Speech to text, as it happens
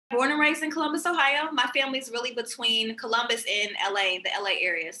born and raised in Columbus, Ohio. My family's really between Columbus and LA, the LA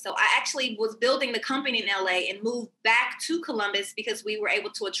area. So I actually was building the company in LA and moved back to Columbus because we were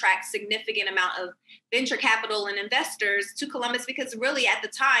able to attract significant amount of venture capital and investors to Columbus because really at the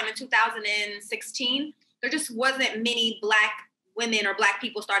time in 2016, there just wasn't many Black women or Black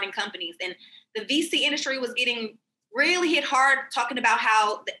people starting companies. And the VC industry was getting really hit hard talking about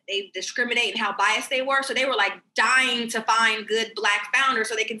how they discriminate and how biased they were. So they were like dying to find good Black founders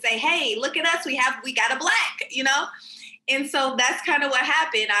so they can say, hey, look at us, we got a Black, you know? And so that's kind of what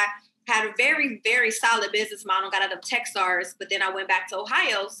happened. I had a very, very solid business model, got out of Techstars, but then I went back to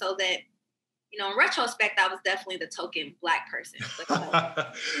Ohio so that, you know, in retrospect, I was definitely the token Black person.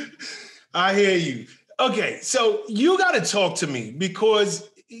 I hear you. Okay, so you got to talk to me because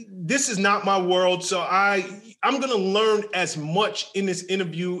this is not my world. So I'm going to learn as much in this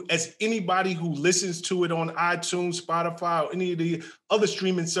interview as anybody who listens to it on iTunes, Spotify, or any of the other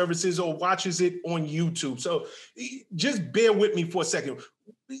streaming services or watches it on YouTube. So just bear with me for a second.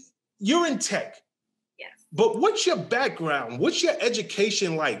 You're in tech. Yes. But what's your background? What's your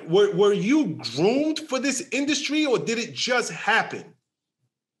education like? Were you groomed for this industry or did it just happen?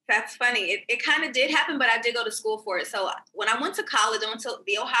 That's funny. It kind of did happen, but I did go to school for it. So when I went to college, I went to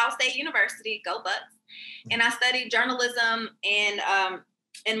the Ohio State University, go Bucks, and I studied journalism and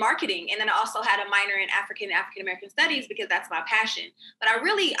marketing. And then I also had a minor in African-American studies because that's my passion. But I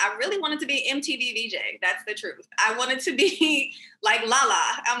really wanted to be an MTV VJ. That's the truth. I wanted to be like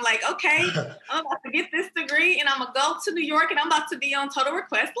Lala. I'm like, okay, I'm about to get this degree and I'm going to go to New York and I'm about to be on Total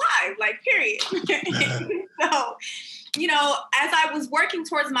Request Live, like, period. So, you know, as I was working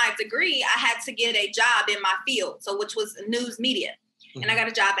towards my degree, I had to get a job in my field, which was news media. Mm-hmm. And I got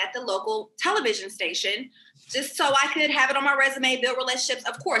a job at the local television station just so I could have it on my resume, build relationships,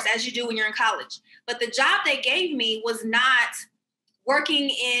 of course, as you do when you're in college. But the job they gave me was not working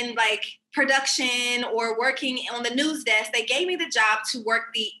in like production or working on the news desk. They gave me the job to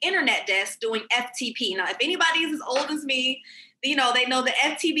work the internet desk doing FTP. Now, if anybody is as old as me, you know, they know the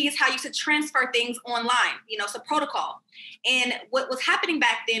FTP is how you should transfer things online. You know, it's a protocol. And what was happening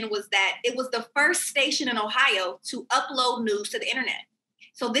back then was that it was the first station in Ohio to upload news to the internet.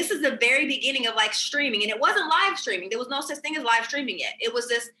 So this is the very beginning of like streaming. And it wasn't live streaming. There was no such thing as live streaming yet. It was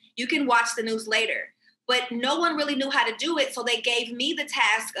just, you can watch the news later. But no one really knew how to do it. So they gave me the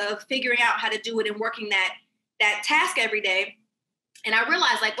task of figuring out how to do it and working that task every day. And I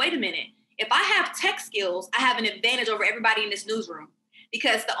realized, like, wait a minute. If I have tech skills, I have an advantage over everybody in this newsroom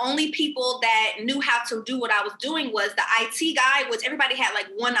because the only people that knew how to do what I was doing was the IT guy, which everybody had like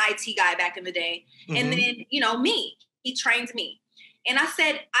one IT guy back in the day. Mm-hmm. And then, you know, me, he trained me. And I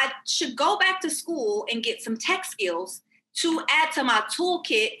said, I should go back to school and get some tech skills to add to my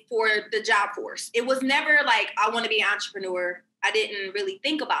toolkit for the job force. It was never like, I want to be an entrepreneur. I didn't really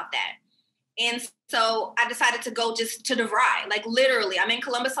think about that. And so I decided to go just to DeVry, like literally, I'm in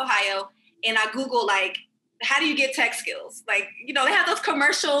Columbus, Ohio. And I Google, like, how do you get tech skills? Like, you know, they have those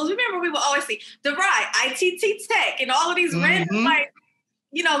commercials. Remember, we would always see DeVry, ITT Tech, and all of these random, like,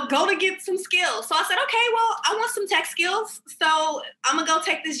 you know, go to get some skills. So I said, okay, well, I want some tech skills. So I'm going to go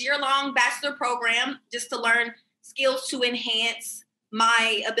take this year-long bachelor program just to learn skills to enhance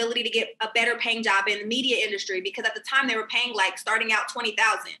my ability to get a better paying job in the media industry. Because at the time, they were paying, like, starting out $20,000.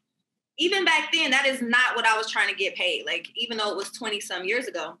 Even back then, that is not what I was trying to get paid, like, even though it was 20-some years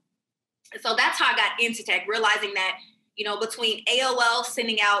ago. So that's how I got into tech, realizing that, you know, between AOL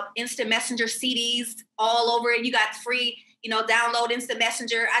sending out instant messenger CDs all over it, you got free, you know, download instant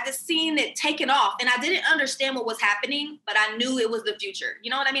messenger. I just seen it taking off and I didn't understand what was happening, but I knew it was the future.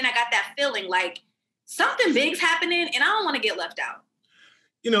 You know what I mean? I got that feeling like something big's happening and I don't want to get left out.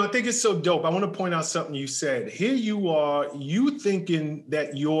 You know, I think it's so dope. I want to point out something you said. Here you are, you thinking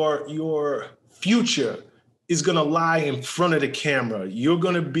that your future is going to lie in front of the camera. You're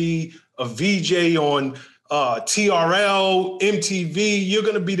going to be a VJ on TRL, MTV. You're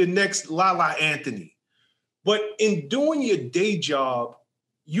going to be the next Lala Anthony. But in doing your day job,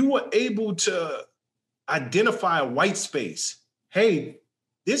 you were able to identify a white space. Hey,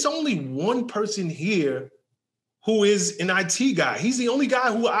 there's only one person here who is an IT guy. He's the only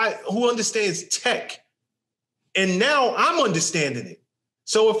guy who understands tech. And now I'm understanding it.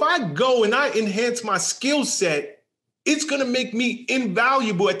 So if I go and I enhance my skill set, it's going to make me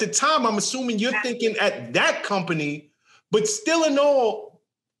invaluable. At the time, I'm assuming you're thinking at that company, but still in all,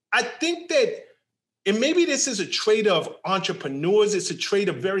 I think that, and maybe this is a trait of entrepreneurs, it's a trait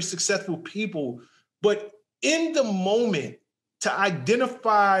of very successful people, but in the moment, to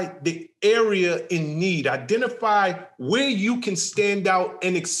identify the area in need, identify where you can stand out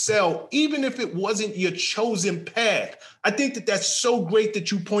and excel, even if it wasn't your chosen path. I think that that's so great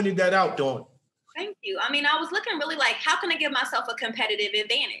that you pointed that out, Dawn. Thank you. I mean, I was looking really like, how can I give myself a competitive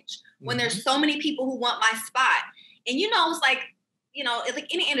advantage when there's so many people who want my spot? And, it's like, it's like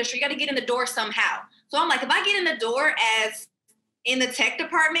any industry, you got to get in the door somehow. So I'm like, if I get in the door as in the tech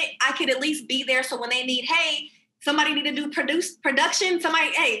department, I could at least be there. So when they need, hey, somebody need to do production,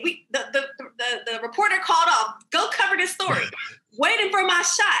 somebody, hey, the reporter called off, go cover this story. Waiting for my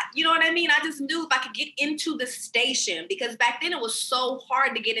shot. You know what I mean? I just knew if I could get into the station, because back then it was so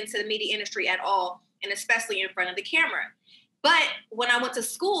hard to get into the media industry at all, and especially in front of the camera. But when I went to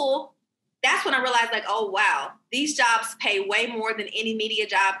school, that's when I realized, like, oh, wow, these jobs pay way more than any media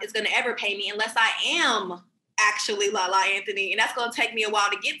job is going to ever pay me unless I am actually Lala Anthony. And that's going to take me a while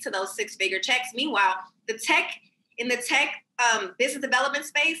to get to those 6-figure checks. Meanwhile, in the tech business development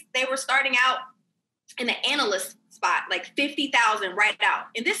space, they were starting out in the analyst spot, like 50,000 right out.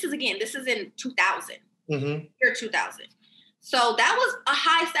 And this is in 2000, year 2000. So that was a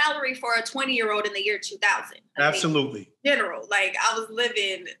high salary for a 20-year-old in the year 2000. Absolutely. General, like I was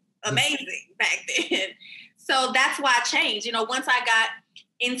living amazing back then. So that's why I changed. Once I got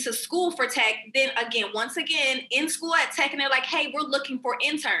into school for tech, then once again, in school at tech, and they're like, hey, we're looking for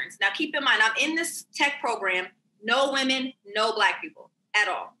interns. Now keep in mind, I'm in this tech program, no women, no Black people at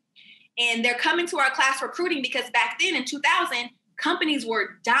all. And they're coming to our class recruiting because back then in 2000, companies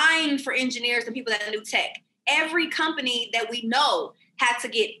were dying for engineers and people that knew tech. Every company that we know had to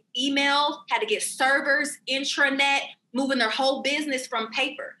get email, had to get servers, intranet, moving their whole business from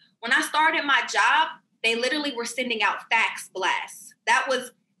paper. When I started my job, they literally were sending out fax blasts. That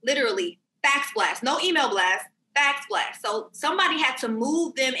was literally fax blast, no email blast, fax blast. So somebody had to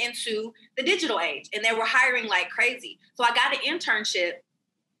move them into the digital age, and they were hiring like crazy. So I got an internship,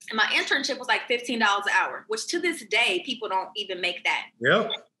 and my internship was like $15 an hour, which to this day, people don't even make that.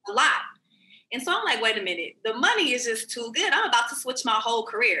 Yep. A lot. And so I'm like, wait a minute, the money is just too good. I'm about to switch my whole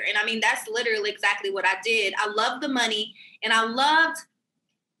career. And I mean, that's literally exactly what I did. I loved the money, and I loved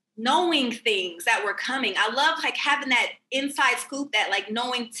knowing things that were coming. I loved like having that inside scoop, that like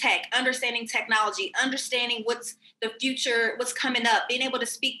knowing tech, understanding technology, understanding what's the future, what's coming up, being able to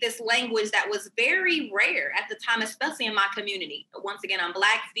speak this language that was very rare at the time, especially in my community. Once again, I'm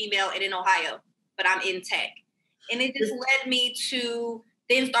Black, female, and in Ohio, but I'm in tech. And it just led me to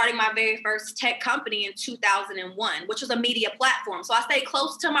then starting my very first tech company in 2001, which was a media platform. So I stayed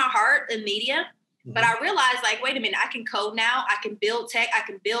close to my heart in media, but I realized like, wait a minute, I can code now. I can build tech. I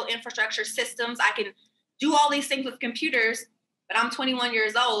can build infrastructure systems. I can do all these things with computers, but I'm 21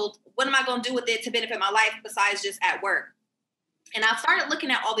 years old. What am I going to do with it to benefit my life besides just at work? And I started looking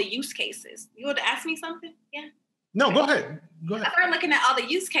at all the use cases. You want to ask me something? Yeah. No, go ahead. I started looking at all the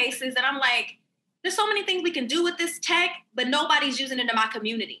use cases, and I'm like, there's so many things we can do with this tech, but nobody's using it in my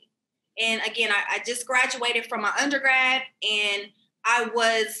community. And again, I just graduated from my undergrad, and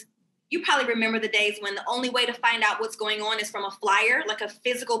you probably remember the days when the only way to find out what's going on is from a flyer, like a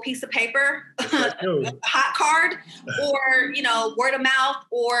physical piece of paper, a hot card, or, word of mouth,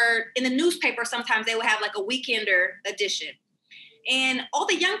 or in the newspaper, sometimes they would have like a weekender edition. And all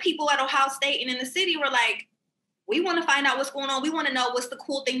the young people at Ohio State and in the city were like, we want to find out what's going on. We want to know what's the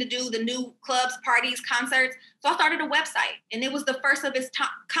cool thing to do, the new clubs, parties, concerts. So I started a website, and it was the first of its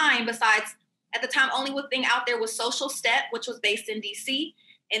kind. Besides, at the time, only one thing out there was Social Step, which was based in DC.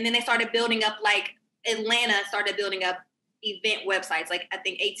 And then they started building up, like Atlanta started building up event websites. Like I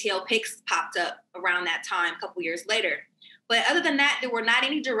think ATL Pics popped up around that time, a couple years later. But other than that, there were not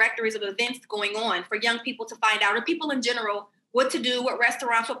any directories of events going on for young people to find out, or people in general, what to do, what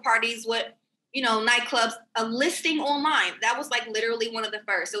restaurants, what parties, what nightclubs, a listing online. That was like literally one of the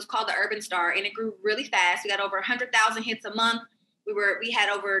first. It was called the Urban Star, and it grew really fast. We got over 100,000 hits a month. We had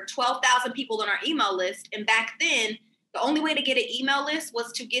over 12,000 people on our email list. And back then, the only way to get an email list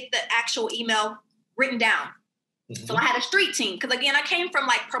was to get the actual email written down. So I had a street team, because again, I came from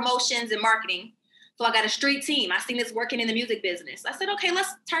like promotions and marketing. So I got a street team. I seen this working in the music business. I said, okay,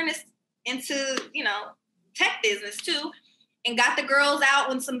 let's turn this into, tech business too. And got the girls out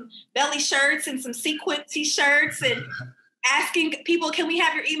with some belly shirts and some sequin t-shirts and asking people, can we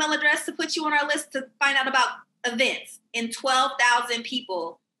have your email address to put you on our list to find out about events? And 12,000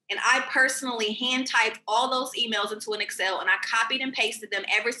 people. And I personally hand typed all those emails into an Excel, and I copied and pasted them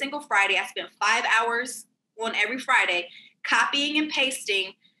every single Friday. I spent 5 hours on every Friday copying and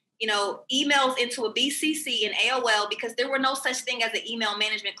pasting, emails into a BCC and AOL, because there were no such thing as an email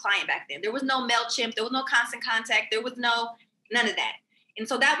management client back then. There was no MailChimp. There was no Constant Contact. There was none of that. And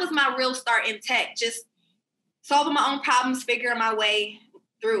so that was my real start in tech, just solving my own problems, figuring my way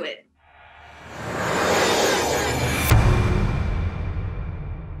through it.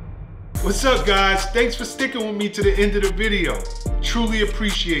 What's up, guys? Thanks for sticking with me to the end of the video. Truly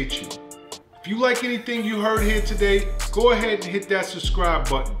appreciate you. If you like anything you heard here today, go ahead and hit that subscribe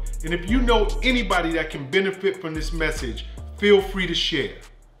button. And if you know anybody that can benefit from this message, feel free to share.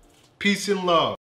 Peace and love.